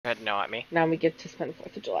Go ahead and no at me. Now we get to spend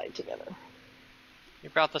 4th of July together. You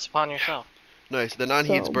brought this upon yourself. Nice. The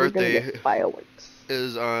non-heat's So we're gonna birthday get fireworks.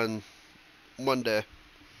 is on Monday,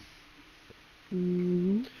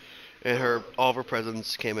 Mm-hmm. and all of her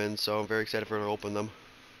presents came in, so I'm very excited for her to open them.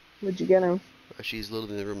 What'd you get him? She's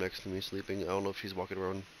literally in the room next to me, sleeping. I don't know if she's walking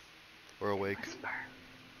around or awake.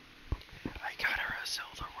 I got her a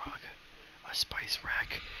Zelda rug, a spice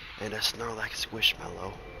rack, and a Snorlax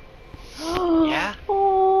Squishmallow. Yeah?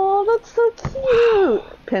 Oh, that's so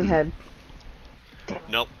cute. Pinhead.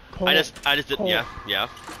 Nope. Cole, I just did. Cole. Yeah.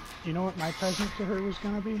 You know what my present to her was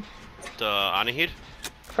gonna be? The Anahid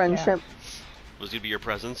Friendship. was gonna be your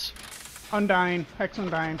presents. Undying. Hex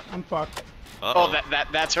Undying. I'm fucked. Oh,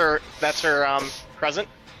 that's her present?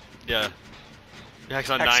 Yeah. Hex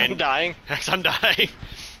on Hex dying. Undying. Hex on dying.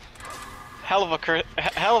 Hell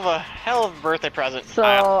of a birthday present. So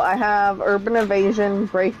I have Urban Evasion,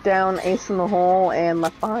 Breakdown, Ace in the Hole, and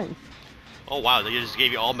Left Behind. Oh wow, they just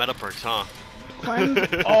gave you all meta perks, huh?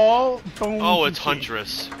 Cleanse all bones. Oh, and it's teeth.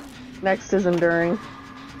 Huntress. Next is Enduring.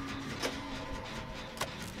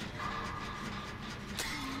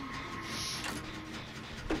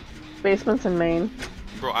 Basements and main.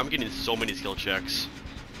 Bro, I'm getting so many skill checks.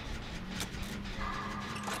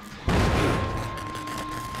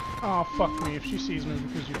 Oh, fuck me if she sees me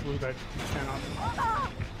because you blew that 10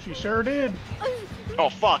 off. She sure did. Oh,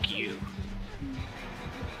 fuck you.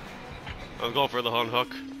 I'm going for the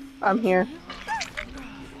hook. I'm here.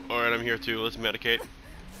 Alright, I'm here too. Let's medicate.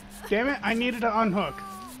 Damn it, I needed to unhook.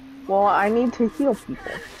 Well, I need to heal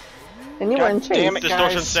people. And you God went chase. damn it.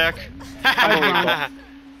 Distortion Guys. stack. I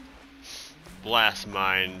Blast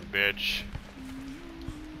mine, bitch.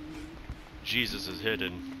 Jesus is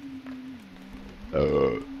hidden.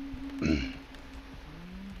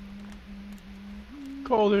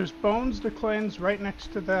 Cole, there's bones to cleanse right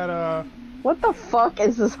next to that, What the fuck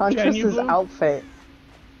is this Huntress's Blue? outfit?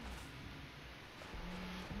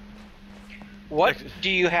 What do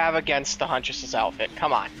you have against the Huntress's outfit?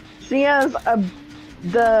 Come on. She has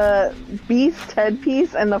the beast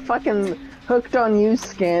headpiece and the fucking hooked on you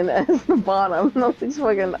skin as the bottom. That looks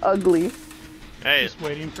fucking ugly. Hey, just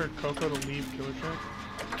waiting for Coco to leave Killer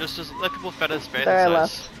Check. just let people fantasize. There, I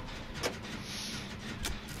left.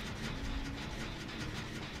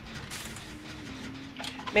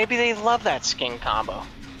 Maybe they love that skin combo.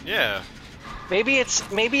 Yeah. Maybe it's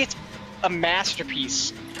a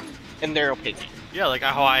masterpiece in their opinion. Yeah, like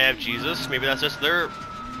how I have Jesus. Maybe that's just their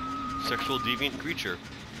sexual deviant creature.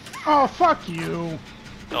 Oh, fuck you.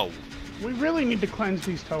 Oh, We really need to cleanse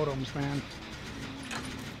these totems, man.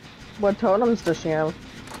 What totems does she have?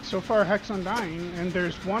 So far, Hex Undying, and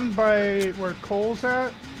there's one by where Cole's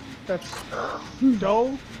at. That's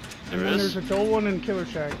Dole. There And then is? there's a Dole one in Killer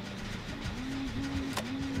Shack.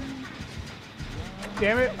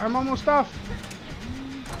 Damn it, I'm almost off.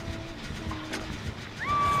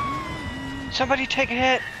 Somebody take a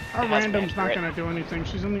hit. Our It has random's not Manfred. gonna do anything.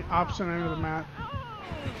 She's on the opposite end of the map.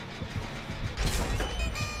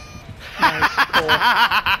 Nice, Cole.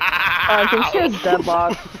 I think she has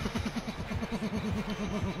Deadlock.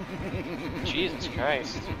 Jesus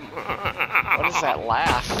Christ. What is that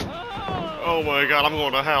laugh? oh my God, I'm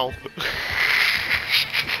going to hell.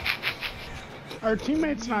 Our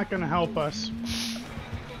teammate's not gonna help us.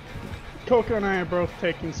 Coco and I are both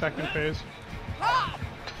taking second phase.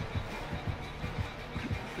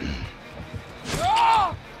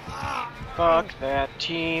 Fuck that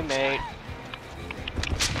teammate.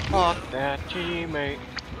 Fuck that teammate.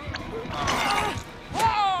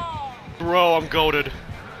 Bro, I'm goated.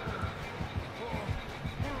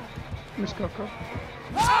 Miss Coco.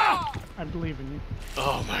 I believe in you.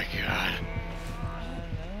 Oh my God.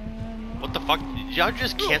 What the fuck? Did y'all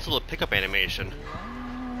just cancel the pickup animation?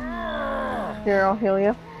 Here, I'll heal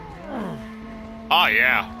you. Oh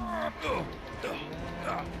yeah.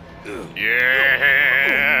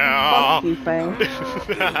 Yeah. Fuck you, Fang.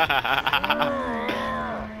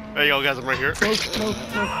 There you go, guys. I'm right here. Smoke, smoke,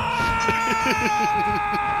 smoke.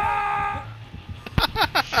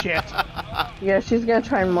 Shit. Yeah, she's gonna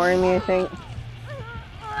try and murder me, I think.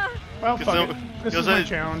 Well, Cause fuck no- it. This cause is my I-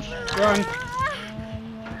 challenge. Run.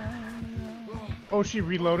 Oh, she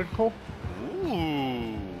reloaded, Cole?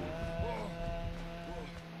 Ooh.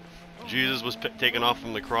 Jesus was taken off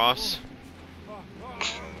from the cross.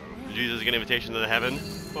 Did Jesus get an invitation to the heaven?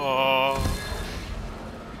 Oh.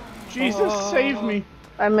 Jesus, save me.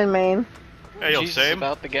 I'm in main. Hey, yo, Jesus same.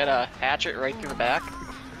 about to get a hatchet right through the back.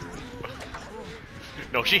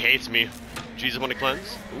 No, she hates me. Jesus want to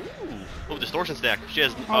cleanse? Ooh. Oh, distortion stack. She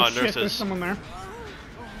has Oh shit, there's nurses. someone there.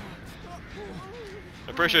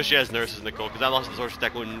 I'm pretty sure she has nurses, Nicole, because I lost the distortion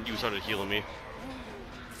stack when you started healing me.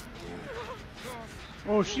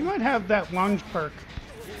 Oh, she might have that lunge perk.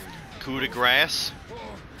 Coup de grace.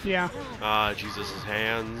 Yeah. Ah, Jesus'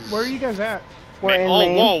 hands. Where are you guys at? We're in oh,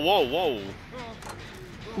 Maine. whoa.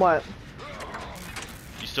 What?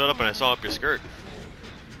 You stood up and I saw up your skirt.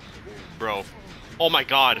 Bro. Oh my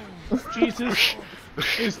god. Jesus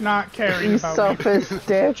is not caring You about selfish me.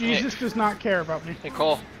 dick. Jesus does not care about me.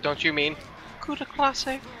 Nicole, don't you mean coup de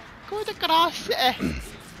classe? Coup de grace.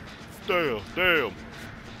 Damn.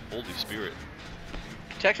 Holy Spirit.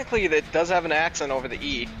 Technically, it does have an accent over the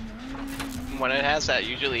E. When it has that,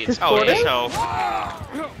 usually it's Just Oh, it is Florida?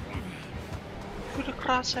 how. coup de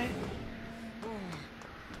classe.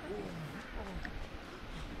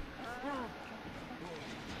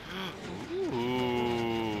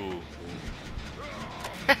 Ooh.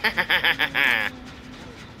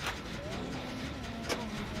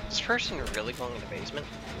 Is this person really going in the basement?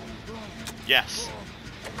 Yes.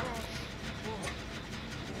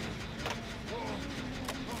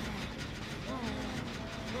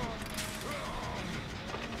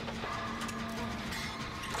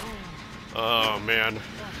 Oh man.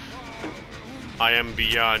 I am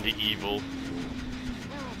beyond evil.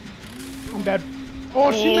 I'm dead.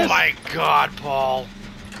 Oh, she Oh missed. my god, Paul.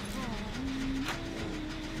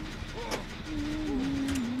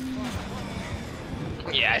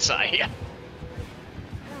 Yeah, I saw you.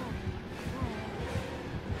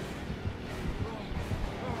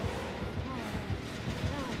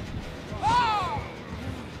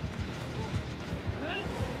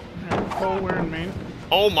 Cole, we're in Maine.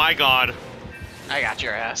 Oh my god. I got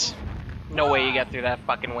your ass. No way you got through that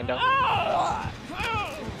fucking window.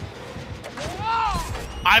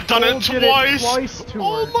 I've done Cole it did twice. twice to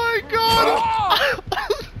Oh her. my god.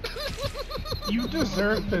 You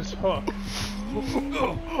deserve this hook.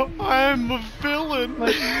 I'm a villain.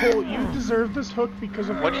 Like, Cole, you deserve this hook because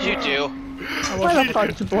of What did you do? I Why the wasn't, fuck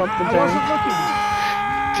did you blow up the I gym? wasn't looking.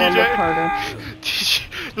 Well, look TJ, harder.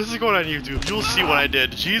 this is going on YouTube. You'll see what I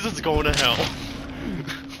did. Jesus is going to hell.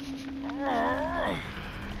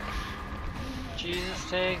 Jesus,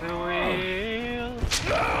 take the wheel.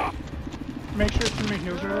 Make sure some of my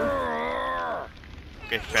heals are there.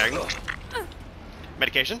 Okay, bag.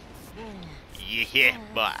 Medication? Yeah,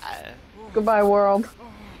 bye. Goodbye, world.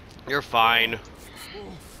 You're fine.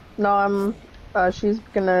 No, she's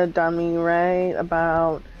gonna down me right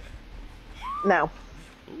about now.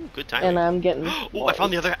 Ooh, good time. And I'm getting Oh, I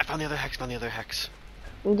found the other hex.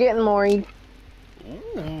 I'm getting Maury.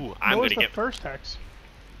 Ooh, I'm What was gonna the get. first hex?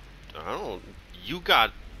 I don't. You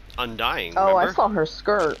got Undying. Oh, remember? I saw her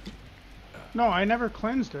skirt. No, I never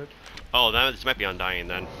cleansed it. Oh, then this might be Undying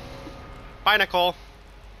then. Bye, Nicole.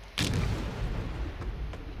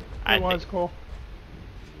 It was Cole.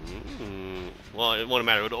 Well, it wouldn't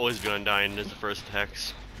matter. It would always be Undying as the first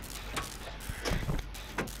hex.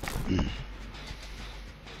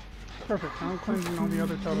 Perfect. Now I'm cleansing all the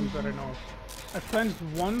other totems that I know of. I've cleansed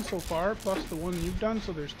one so far, plus the one you've done,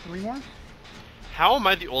 so there's 3 more. How am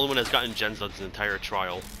I the only one that's gotten gens on this entire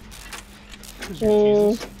trial? 'Cause you're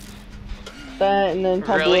Mm, Jesus. that and then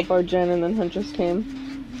Paul blew Really? up our gen and then Huntress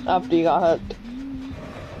came after you got hooked.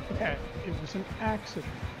 Okay, it was an accident.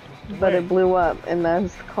 But Wait, it blew up and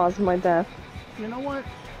that's the cause of my death. You know what?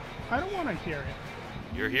 I don't want to hear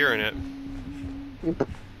it. You're hearing it. Yep.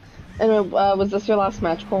 And was this your last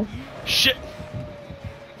match, Cole? Shit!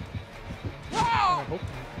 I hope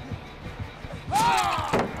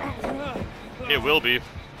not. It will be.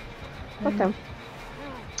 Okay.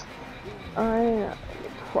 I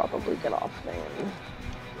probably get off then.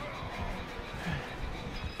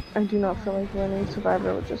 I do not feel like running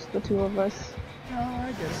Survivor with just the 2 of us. No,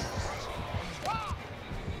 I get it.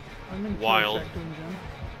 I'm in Wild. Check doing gym.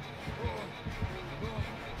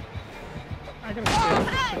 I gotta stay up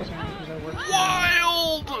at 6 a.m. because I work.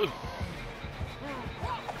 Wild!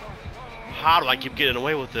 How do I keep getting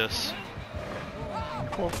away with this?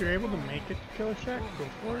 Well, if you're able to make it to Killer Shack, go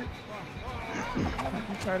for it. I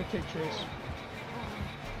can try to take chase.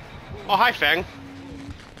 Oh, hi, Fang.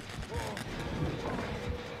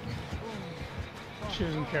 She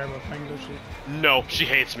doesn't care about things, does she? No, she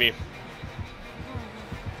hates me.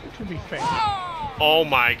 To be fair. Oh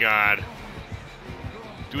my god.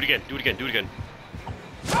 Do it again, do it again, do it again.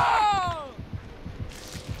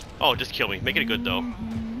 Oh, just kill me. Make it good, though.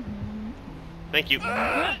 Thank you.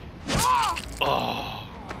 Oh.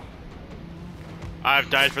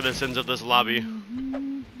 I've died for the sins of this lobby.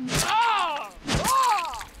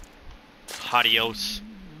 Adios.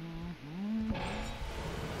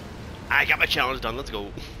 I got my challenge done. Let's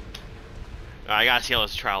go. I gotta see how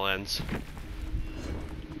this trial ends.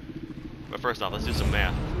 But first off, let's do some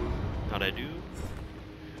math. How'd I do?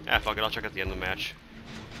 Ah, fuck it. I'll check at the end of the match.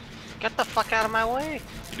 Get the fuck out of my way.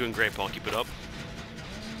 You're doing great, Paul. Keep it up.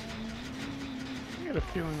 I get a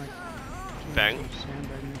feeling like Bang.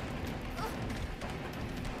 sandbagging.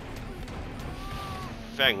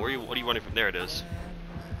 Fang, what are you running from? There it is.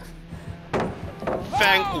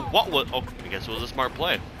 Fang, what was? Oh, I guess it was a smart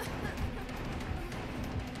play.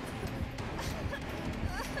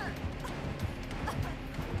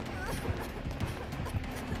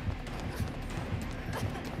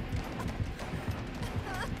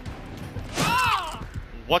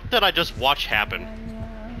 What did I just watch happen?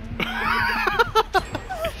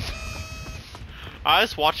 I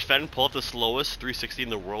just watched Fen pull up the slowest 360 in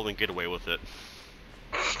the world and get away with it.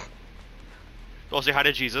 Go say hi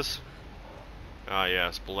to Jesus. Ah,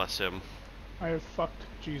 yes, bless him. I have fucked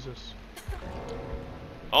Jesus.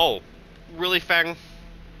 Oh, really, Fang?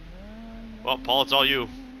 Well, Paul, it's all you.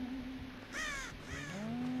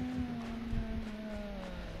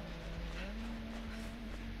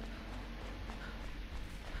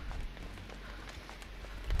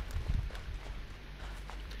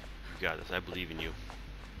 You got this. I believe in you.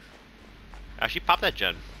 Actually, pop that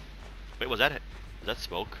gen. Wait, was that it? Was that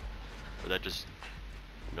smoke? Or was that just...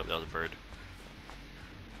 Nope, that was a bird.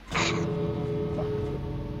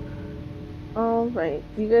 Alright,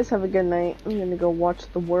 you guys have a good night. I'm gonna go watch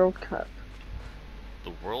the World Cup.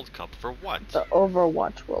 The World Cup for what? The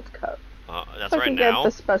Overwatch World Cup. That's So I right can now?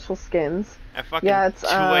 get the special skins. At fucking Yeah, it's 2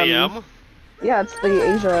 a.m.? Yeah, it's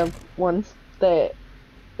the Asia ones. The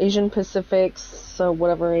Asian Pacific, so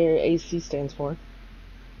whatever AC stands for.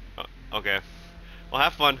 Okay. Well,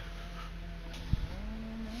 have fun.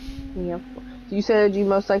 Yeah. You said you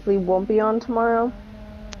most likely won't be on tomorrow,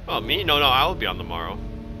 Oh, me? No, I will be on tomorrow.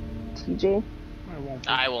 TJ? I won't.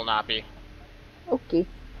 I will not be. Okay.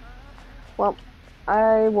 Well,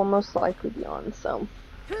 I will most likely be on, so.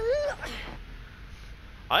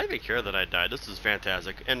 I didn't even care that I died. This is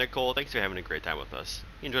fantastic. And Nicole, thanks for having a great time with us.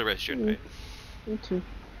 You enjoy the rest of your night. You too.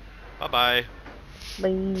 Bye-bye.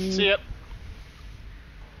 Bye. See ya.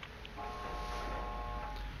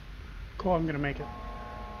 Cool, I'm gonna make it.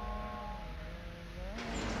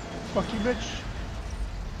 Fuck you, bitch.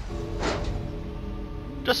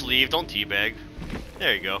 Just leave. Don't teabag.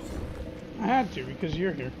 There you go. I had to because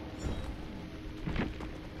you're here.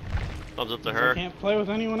 Thumbs up to I her. can't play with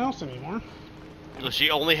anyone else anymore. So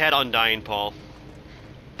she only had Undying, Paul.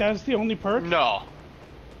 That's the only perk? No.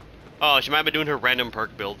 Oh, she might have been doing her random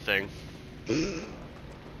perk build thing.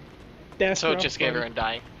 That's So it rough, just gave her buddy.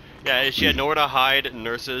 Undying. Yeah, she had Nowhere to Hide,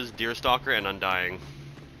 Nurses, Deerstalker, and Undying.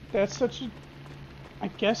 That's such a... I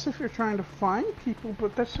guess if you're trying to find people,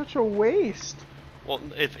 but that's such a waste. Well,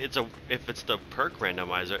 if it's the perk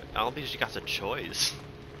randomizer, I don't think she got a choice.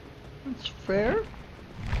 That's fair.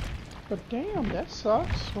 But damn, that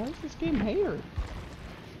sucks. Why is this game hater?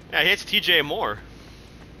 Yeah, he hits TJ more.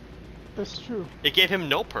 That's true. It gave him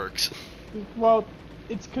no perks. Well,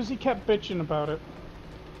 it's because he kept bitching about it.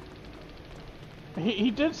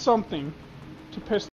 He did something to piss